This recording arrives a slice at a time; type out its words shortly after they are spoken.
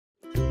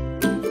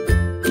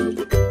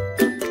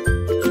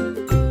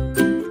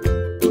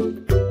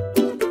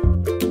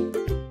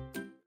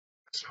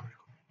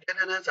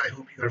listeners, I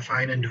hope you are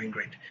fine and doing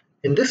great.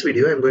 In this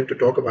video, I'm going to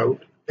talk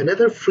about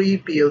another free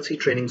PLC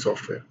training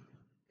software.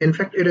 In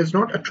fact, it is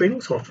not a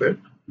training software,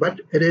 but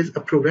it is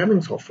a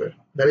programming software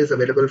that is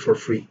available for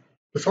free.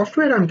 The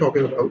software I'm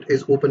talking about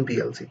is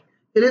OpenPLC.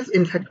 It is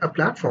in fact a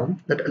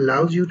platform that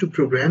allows you to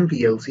program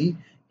PLC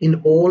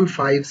in all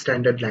 5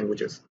 standard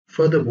languages.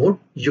 Furthermore,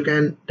 you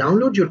can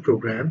download your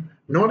program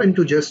not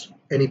into just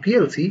any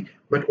PLC,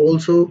 but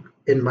also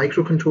in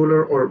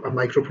microcontroller or a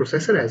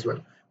microprocessor as well.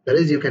 That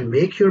is, you can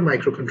make your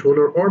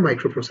microcontroller or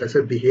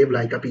microprocessor behave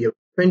like a PLC.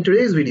 In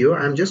today's video,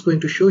 I'm just going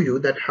to show you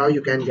that how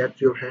you can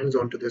get your hands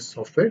onto this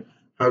software,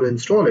 how to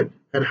install it,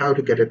 and how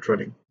to get it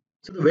running.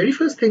 So the very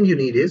first thing you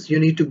need is you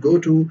need to go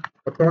to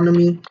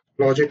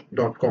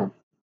autonomylogic.com.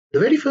 The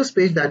very first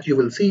page that you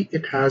will see,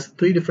 it has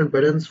 3 different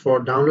buttons for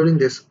downloading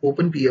this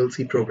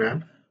OpenPLC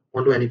program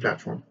onto any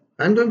platform.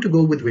 I'm going to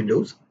go with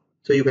Windows,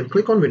 so you can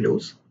click on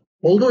Windows.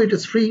 Although it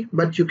is free,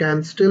 but you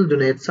can still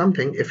donate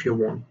something if you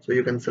want. So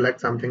you can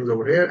select some things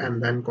over here and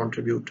then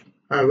contribute.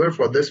 However,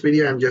 for this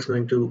video, I'm just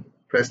going to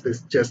press this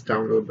just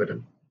download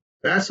button.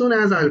 As soon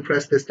as I'll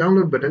press this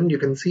download button, you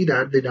can see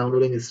that the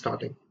downloading is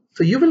starting.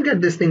 So you will get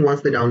this thing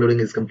once the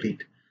downloading is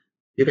complete.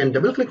 You can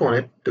double click on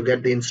it to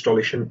get the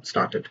installation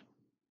started.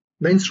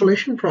 The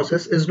installation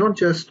process is not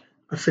just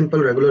a simple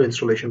regular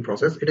installation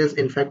process. It is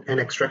in fact an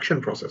extraction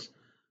process.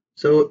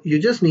 So you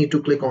just need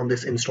to click on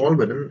this install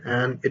button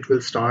and it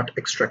will start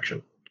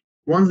extraction.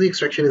 Once the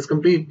extraction is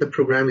complete, the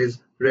program is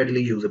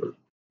readily usable.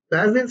 So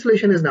as the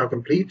installation is now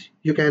complete,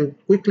 you can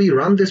quickly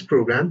run this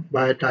program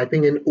by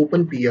typing in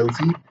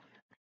OpenPLC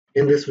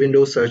in this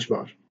Windows search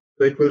bar.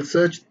 So it will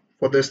search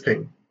for this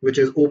thing, which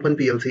is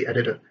OpenPLC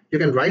editor. You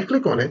can right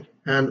click on it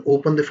and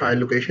open the file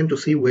location to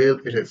see where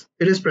it is.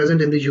 It is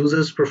present in the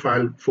user's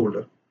profile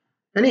folder.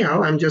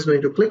 Anyhow, I'm just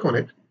going to click on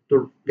it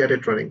to get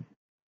it running.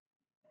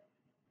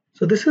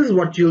 So this is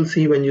what you'll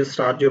see when you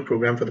start your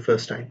program for the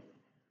first time.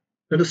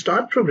 Now to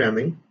start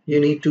programming,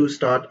 you need to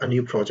start a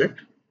new project.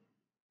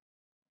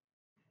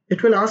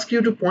 It will ask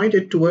you to point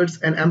it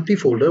towards an empty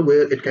folder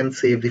where it can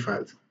save the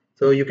files.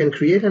 So you can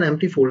create an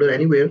empty folder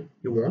anywhere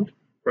you want.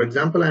 For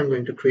example, I'm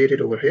going to create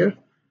it over here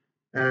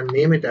and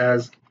name it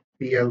as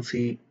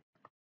PLC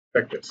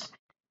practice.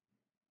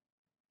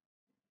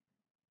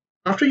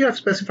 After you have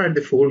specified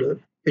the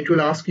folder, it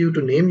will ask you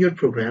to name your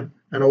program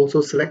and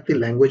also select the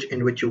language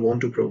in which you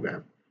want to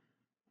program.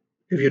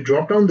 If you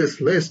drop down this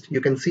list,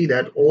 you can see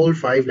that all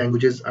 5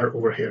 languages are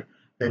over here.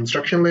 The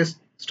instruction list,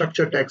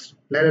 structure text,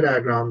 ladder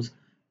diagrams,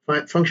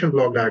 function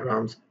block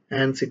diagrams,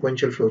 and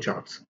sequential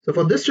flowcharts. So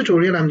for this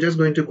tutorial, I'm just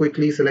going to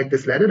quickly select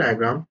this ladder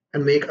diagram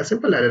and make a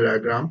simple ladder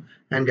diagram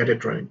and get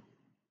it running.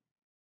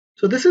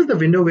 So this is the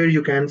window where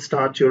you can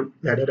start your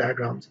ladder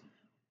diagrams.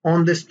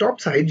 On this top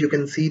side, you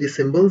can see the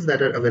symbols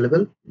that are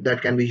available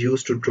that can be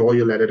used to draw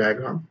your ladder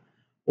diagram.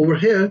 Over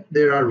here,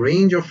 there are a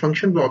range of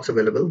function blocks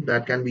available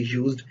that can be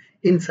used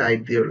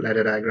inside your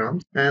ladder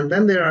diagrams. And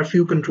then there are a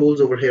few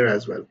controls over here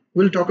as well.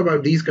 We'll talk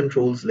about these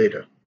controls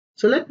later.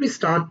 So let me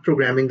start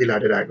programming the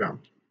ladder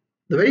diagram.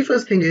 The very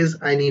first thing is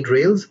I need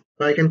rails.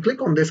 So I can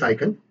click on this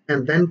icon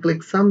and then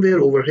click somewhere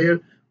over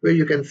here where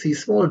you can see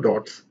small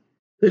dots.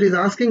 So it is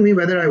asking me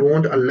whether I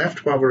want a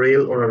left power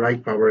rail or a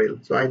right power rail.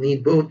 So I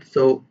need both.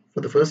 So for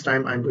the first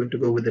time, I'm going to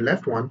go with the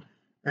left one.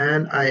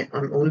 And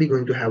I'm only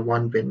going to have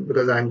one pin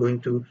because I'm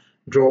going to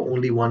draw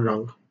only one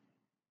rung.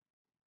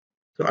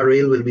 So a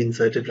rail will be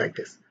inserted like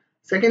this.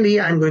 Secondly,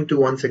 I'm going to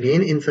once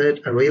again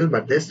insert a rail,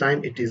 but this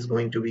time it is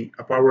going to be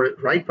a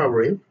right power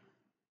rail.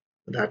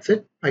 That's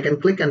it. I can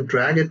click and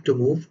drag it to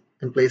move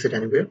and place it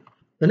anywhere.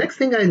 The next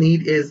thing I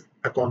need is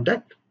a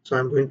contact. So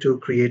I'm going to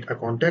create a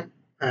contact.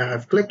 I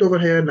have clicked over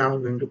here. Now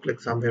I'm going to click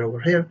somewhere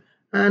over here.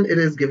 And it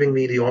is giving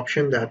me the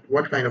option that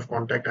what kind of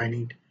contact I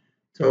need.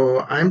 So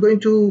I'm going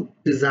to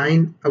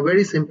design a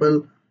very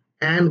simple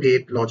AND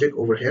gate logic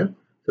over here.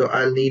 So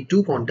I'll need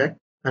 2 contacts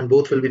and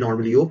both will be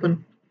normally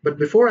open. But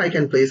before I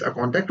can place a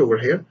contact over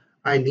here,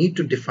 I need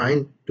to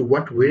define to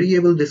what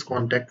variable this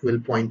contact will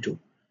point to.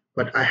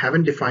 But I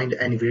haven't defined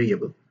any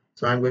variable.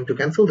 So I'm going to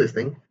cancel this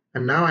thing.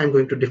 And now I'm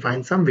going to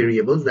define some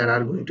variables that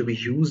are going to be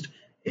used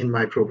in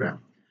my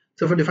program.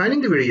 So for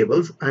defining the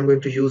variables, I'm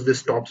going to use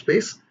this top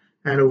space.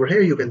 And over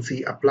here, you can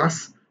see a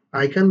plus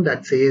icon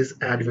that says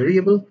add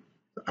variable.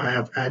 I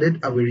have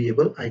added a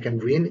variable. I can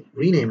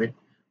rename it,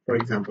 for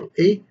example,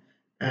 A,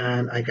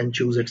 and I can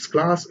choose its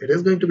class. It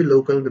is going to be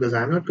local because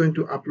I'm not going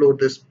to upload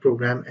this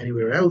program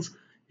anywhere else.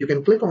 You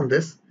can click on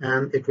this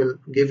and it will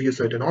give you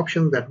certain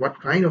options that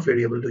what kind of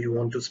variable do you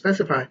want to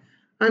specify.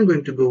 I'm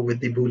going to go with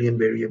the Boolean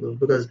variable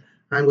because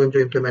I'm going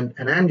to implement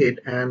an AND gate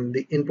and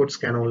the inputs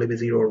can only be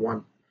 0 or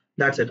 1.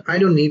 That's it. I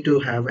don't need to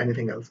have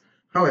anything else.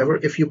 However,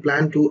 if you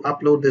plan to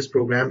upload this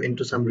program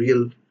into some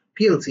real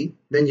PLC,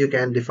 then you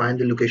can define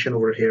the location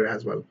over here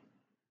as well.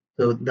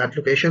 So that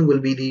location will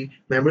be the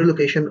memory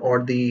location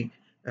or the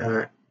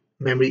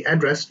memory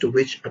address to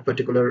which a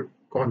particular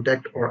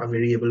contact or a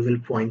variable will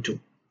point to.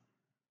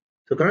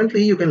 So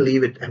currently you can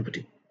leave it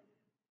empty.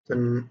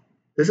 So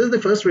this is the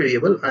first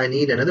variable. I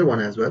need another one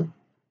as well.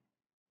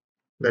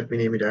 Let me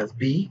name it as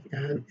B,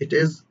 and it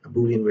is a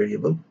Boolean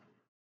variable.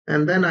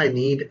 And then I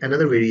need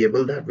another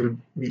variable that will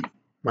be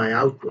my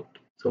output.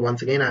 So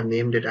once again, I've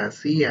named it as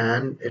C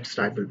and its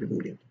type will be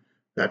Boolean.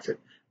 That's it.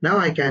 Now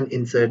I can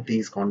insert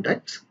these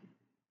contacts.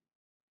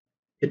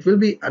 It will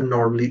be a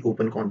normally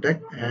open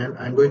contact and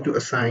I'm going to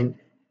assign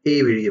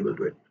a variable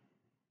to it.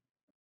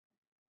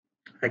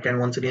 I can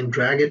once again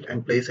drag it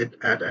and place it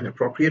at an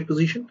appropriate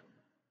position.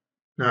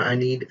 Now I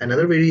need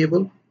another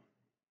variable.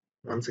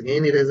 Once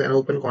again, it is an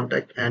open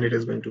contact and it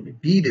is going to be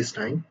B this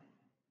time.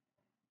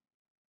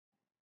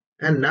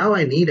 And now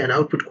I need an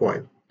output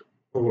coil.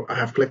 I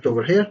have clicked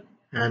over here,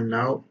 and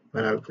now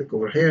when I'll click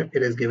over here,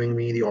 it is giving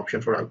me the option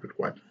for output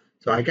coil.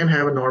 So I can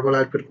have a normal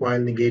output coil,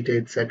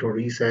 negated, set or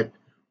reset,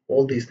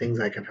 all these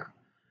things I can have.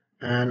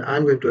 And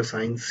I'm going to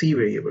assign C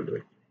variable to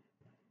it.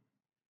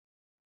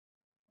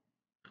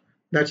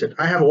 That's it.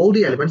 I have all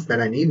the elements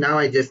that I need. Now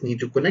I just need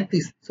to connect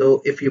these.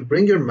 So if you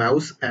bring your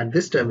mouse at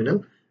this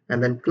terminal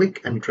and then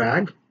click and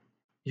drag,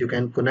 you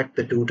can connect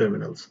the two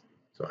terminals.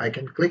 So I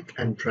can click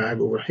and drag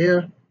over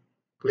here,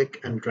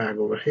 click and drag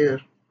over here,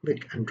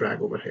 click and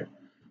drag over here.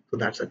 So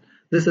that's it.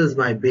 This is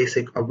my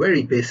a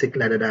very basic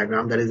ladder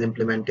diagram that is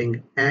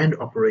implementing AND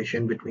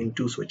operation between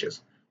two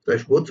switches. So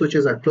if both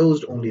switches are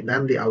closed, only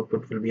then the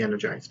output will be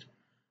energized.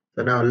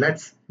 So now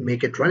let's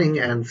make it running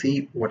and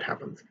see what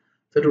happens.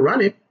 So to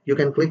run it, you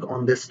can click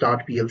on this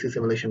Start PLC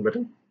Simulation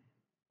button.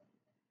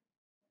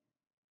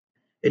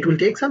 It will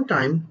take some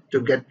time to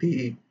get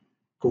the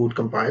code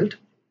compiled.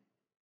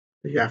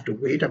 You have to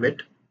wait a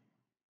bit.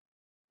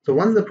 So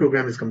once the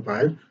program is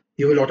compiled,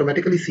 you will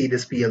automatically see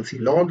this PLC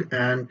log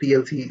and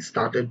PLC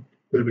started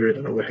will be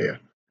written over here.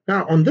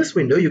 Now on this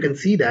window, you can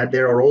see that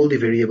there are all the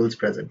variables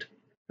present.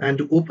 And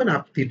to open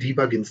up the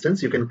debug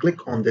instance, you can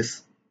click on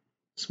this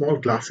small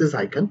glasses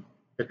icon.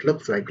 It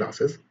looks like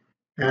glasses.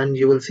 And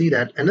you will see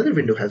that another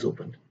window has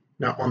opened.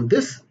 Now on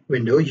this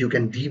window, you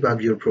can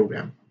debug your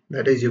program.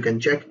 That is, you can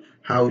check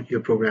how your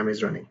program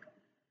is running.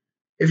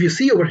 If you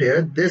see over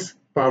here, this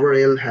power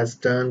rail has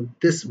turned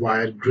this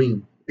wire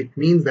green. It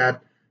means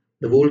that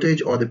the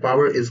voltage or the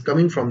power is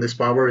coming from this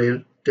power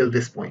rail till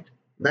this point.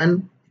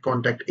 Then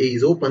contact A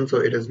is open, so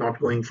it is not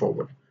going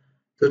forward.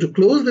 So to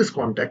close this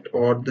contact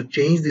or to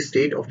change the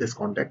state of this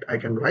contact, I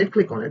can right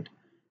click on it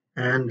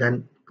and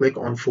then click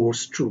on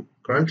force true.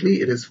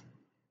 Currently it is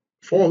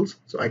false,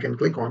 so I can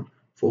click on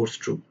force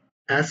true.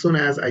 As soon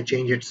as I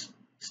change its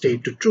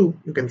state to true,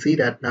 you can see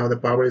that now the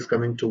power is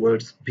coming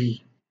towards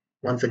B.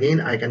 Once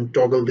again, I can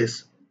toggle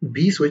this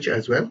B switch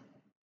as well.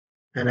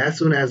 And as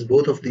soon as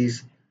both of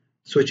these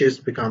switches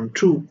become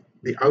true,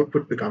 the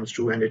output becomes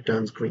true and it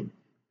turns green.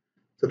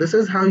 So this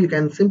is how you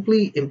can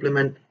simply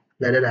implement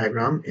ladder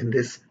diagram in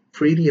this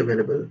freely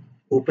available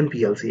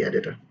OpenPLC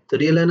editor. So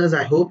dear learners,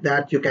 I hope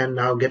that you can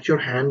now get your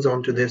hands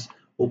onto this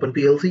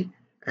OpenPLC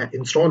and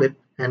install it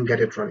and get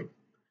it running.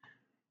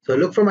 So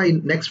look for my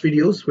next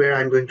videos where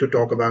I'm going to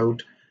talk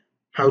about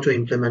how to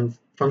implement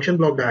function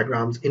block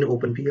diagrams in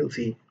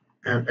OpenPLC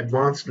and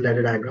advanced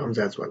ladder diagrams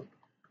as well.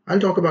 I'll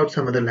talk about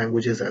some other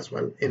languages as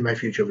well in my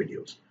future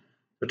videos.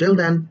 So till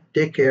then,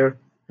 take care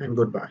and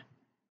goodbye.